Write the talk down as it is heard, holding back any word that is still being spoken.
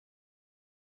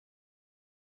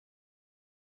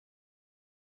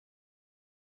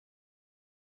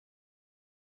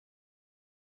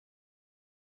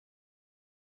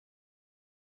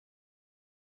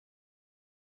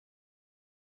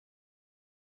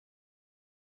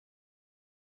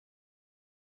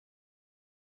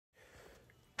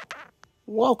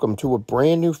Welcome to a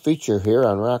brand new feature here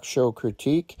on Rock Show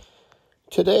Critique.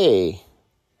 Today,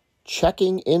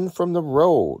 checking in from the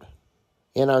road.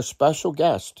 And our special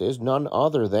guest is none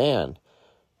other than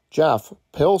Jeff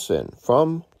Pilson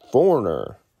from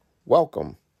Foreigner.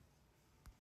 Welcome.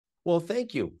 Well,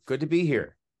 thank you. Good to be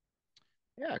here.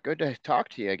 Yeah, good to talk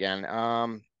to you again.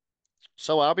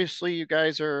 So obviously you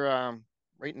guys are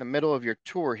right in the middle of your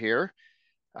tour here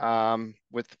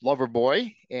with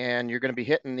Loverboy, and you're going to be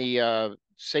hitting the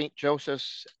St.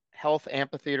 Joseph's Health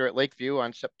Amphitheatre at Lakeview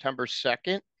on September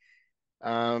 2nd.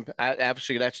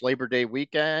 Obviously, that's Labor Day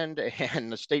weekend,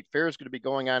 and the State Fair is going to be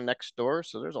going on next door.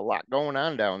 So there's a lot going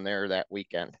on down there that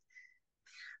weekend.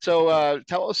 So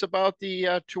tell us about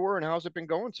the tour and how's it been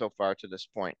going so far to this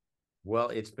point? Well,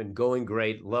 it's been going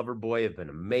great. Loverboy have been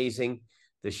amazing.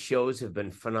 The shows have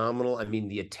been phenomenal. I mean,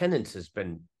 the attendance has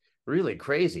been really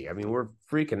crazy. I mean, we're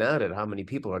freaking out at how many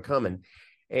people are coming.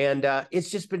 And it's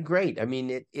just been great. I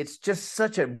mean, it's just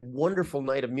such a wonderful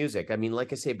night of music. I mean,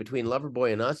 like I say, between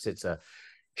Loverboy and us, it's a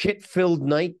hit-filled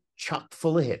night chock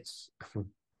full of hits.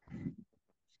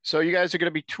 So you guys are going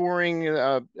to be touring.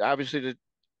 Obviously,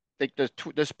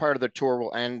 this part of the tour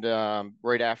will end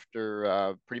right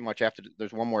after, pretty much after.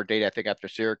 There's one more date, I think, after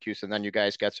Syracuse, and then you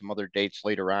guys got some other dates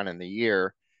later on in the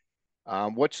year.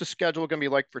 What's the schedule going to be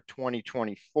like for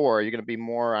 2024? Are you going to be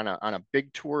more on a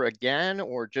big tour again,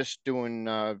 or just doing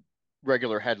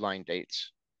regular headline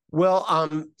dates?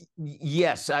 Well,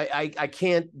 yes, I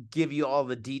can't give you all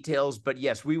the details, but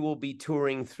yes, we will be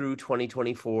touring through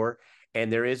 2024,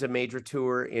 and there is a major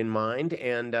tour in mind,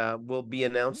 and we'll be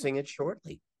announcing it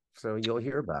shortly. So you'll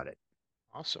hear about it.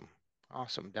 Awesome.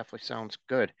 Definitely sounds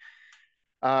good.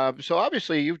 So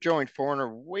obviously you've joined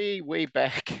Foreigner way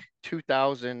back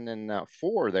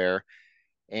 2004 there,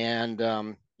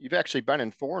 and you've actually been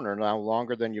in Foreigner now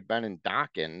longer than you've been in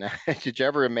Dokken. Did you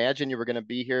ever imagine you were going to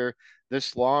be here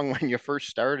this long when you first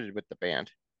started with the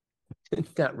band?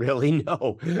 Not really,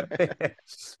 no.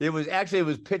 It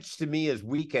was pitched to me as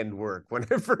weekend work when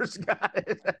I first got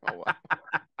it. Oh, wow.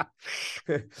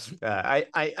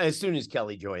 I as soon as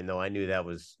Kelly joined, though, I knew that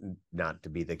was not to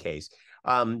be the case.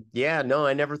 Yeah, no,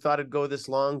 I never thought it'd go this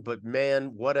long, but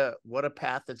man, what a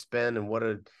path it's been, and what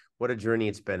a journey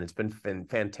it's been. It's been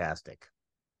fantastic.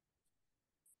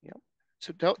 Yep.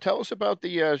 So tell us about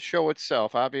the show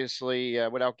itself. Obviously,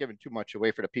 without giving too much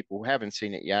away for the people who haven't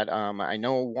seen it yet, I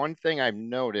know one thing I've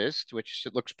noticed, which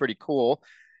it looks pretty cool,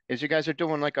 is you guys are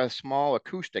doing like a small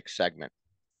acoustic segment.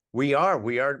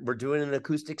 We're doing an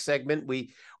acoustic segment.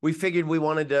 We figured we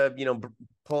wanted to,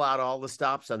 pull out all the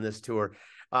stops on this tour.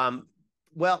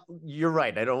 Well, you're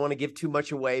right. I don't want to give too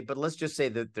much away, but let's just say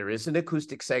that there is an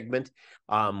acoustic segment.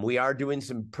 We are doing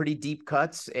some pretty deep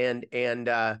cuts, and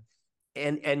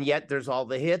yet there's all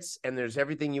the hits, and there's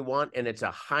everything you want, and it's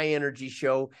a high energy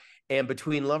show. And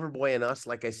between Loverboy and us,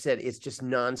 like I said, it's just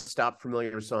nonstop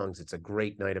familiar songs. It's a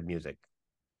great night of music.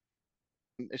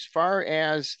 As far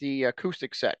as the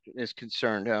acoustic set is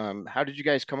concerned, how did you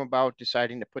guys come about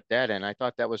deciding to put that in? I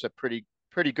thought that was a pretty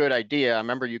good idea. I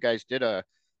remember you guys did a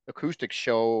acoustic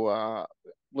show,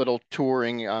 little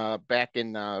touring back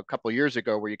in a couple of years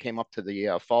ago, where you came up to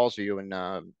the Falls View in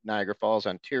Niagara Falls,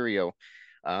 Ontario.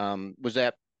 Was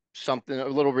that something a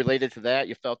little related to that?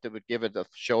 You felt it would give it the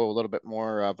show a little bit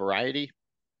more variety?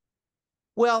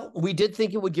 Well, we did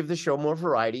think it would give the show more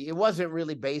variety. It wasn't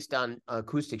really based on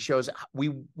acoustic shows.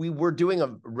 We were doing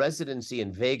a residency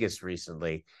in Vegas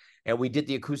recently, and we did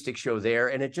the acoustic show there,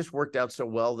 and it just worked out so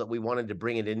well that we wanted to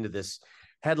bring it into this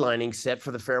headlining set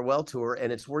for the farewell tour,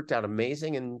 and it's worked out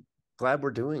amazing, and glad we're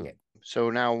doing it. So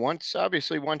now, once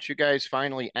you guys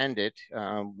finally end it,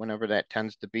 whenever that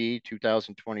tends to be,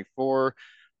 2024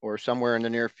 or somewhere in the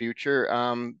near future,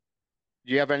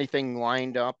 do you have anything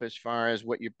lined up as far as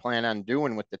what you plan on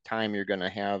doing with the time you're going to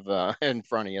have in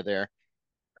front of you there?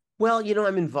 Well,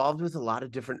 I'm involved with a lot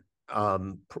of different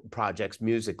projects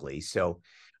musically. So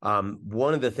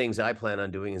one of the things I plan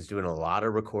on doing is doing a lot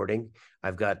of recording.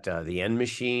 I've got the End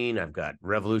Machine, I've got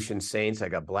Revolution Saints, I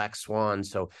got Black Swan.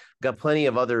 So I've got plenty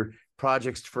of other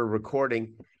projects for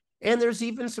recording. And there's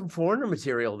even some Foreigner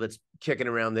material that's kicking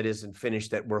around that isn't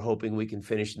finished that we're hoping we can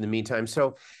finish in the meantime.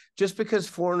 So just because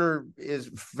Foreigner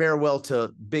is farewell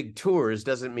to big tours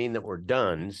doesn't mean that we're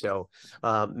done. So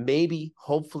maybe,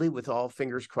 hopefully, with all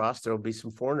fingers crossed, there'll be some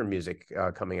Foreigner music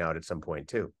coming out at some point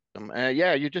too.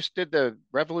 Yeah, you just did the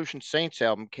Revolution Saints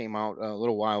album, came out a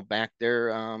little while back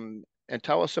there. And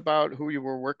tell us about who you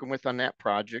were working with on that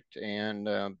project and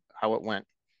how it went.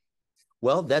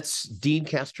 Well, that's Dean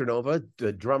Castronova,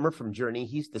 the drummer from Journey.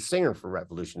 He's the singer for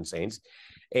Revolution Saints,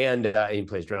 and he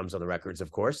plays drums on the records,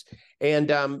 of course. And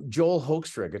Joel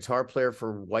Hoekstra, guitar player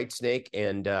for Whitesnake,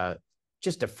 and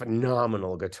just a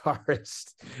phenomenal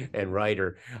guitarist and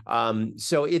writer.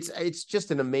 So it's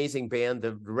just an amazing band.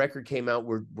 The record came out.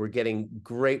 We're getting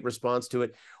great response to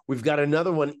it. We've got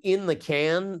another one in the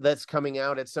can that's coming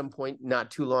out at some point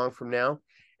not too long from now.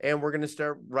 And we're going to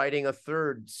start writing a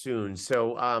third soon.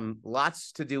 So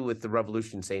lots to do with the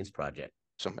Revolution Saints project.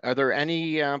 So are there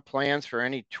any plans for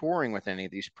any touring with any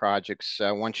of these projects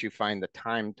once you find the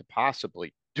time to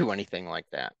possibly do anything like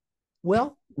that?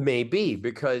 Well, maybe,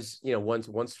 because, you know,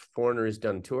 once Foreigner is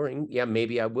done touring, yeah,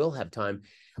 maybe I will have time.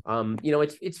 You know,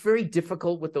 it's very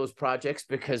difficult with those projects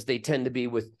because they tend to be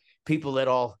with people that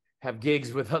all have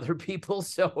gigs with other people.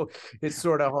 So it's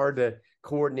sort of hard to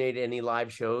coordinate any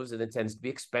live shows, and it tends to be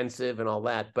expensive and all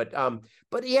that. But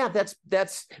yeah,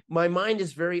 that's my mind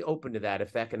is very open to that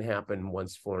if that can happen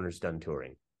once Foreigner's done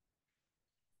touring.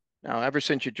 Now, ever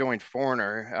since you joined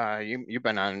Foreigner, you've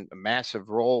been on a massive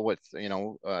roll with,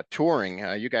 touring.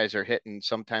 You guys are hitting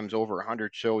sometimes over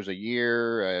 100 shows a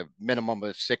year, a minimum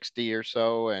of 60 or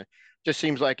so. And just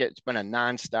seems like it's been a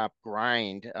nonstop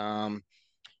grind.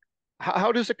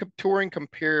 How does the touring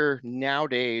compare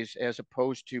nowadays as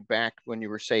opposed to back when you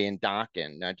were, say, in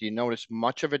Dockin? Do you notice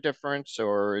much of a difference,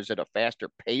 or is it a faster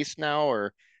pace now,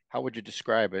 or how would you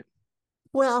describe it?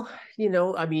 Well, you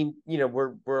know, I mean, you know,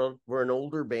 we're an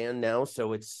older band now,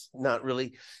 so it's not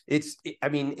really. I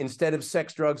mean, instead of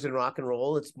sex, drugs, and rock and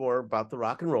roll, it's more about the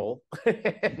rock and roll.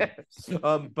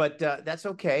 But that's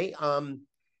okay.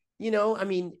 You know, I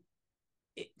mean,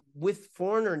 with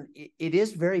Foreigner, it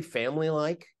is very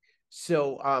family-like.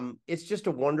 So it's just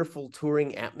a wonderful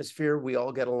touring atmosphere. We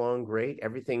all get along great.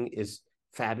 Everything is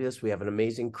fabulous. We have an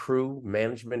amazing crew,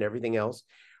 management, everything else.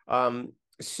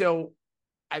 So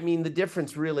I mean, the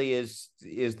difference really is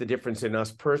the difference in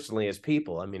us personally as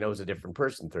people. I mean, I was a different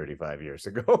person 35 years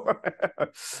ago.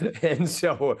 And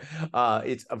so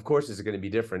it's, of course, it's going to be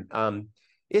different.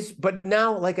 But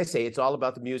now, like I say, it's all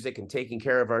about the music and taking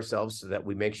care of ourselves so that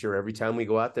we make sure every time we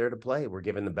go out there to play, we're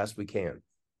giving the best we can.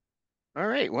 All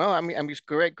right. Well, I mean, it's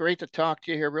great to talk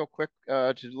to you here real quick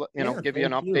to give you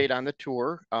an update on the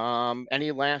tour.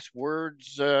 Any last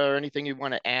words or anything you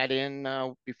want to add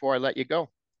in before I let you go?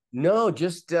 No,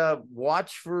 just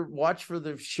watch for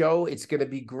the show. It's going to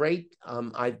be great.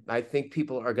 I think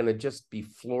people are going to just be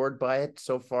floored by it.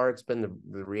 So far, it's been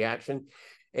the reaction,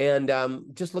 and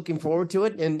just looking forward to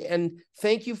it. And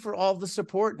thank you for all the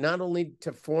support, not only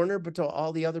to Foreigner but to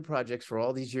all the other projects for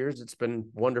all these years. It's been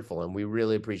wonderful, and we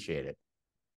really appreciate it.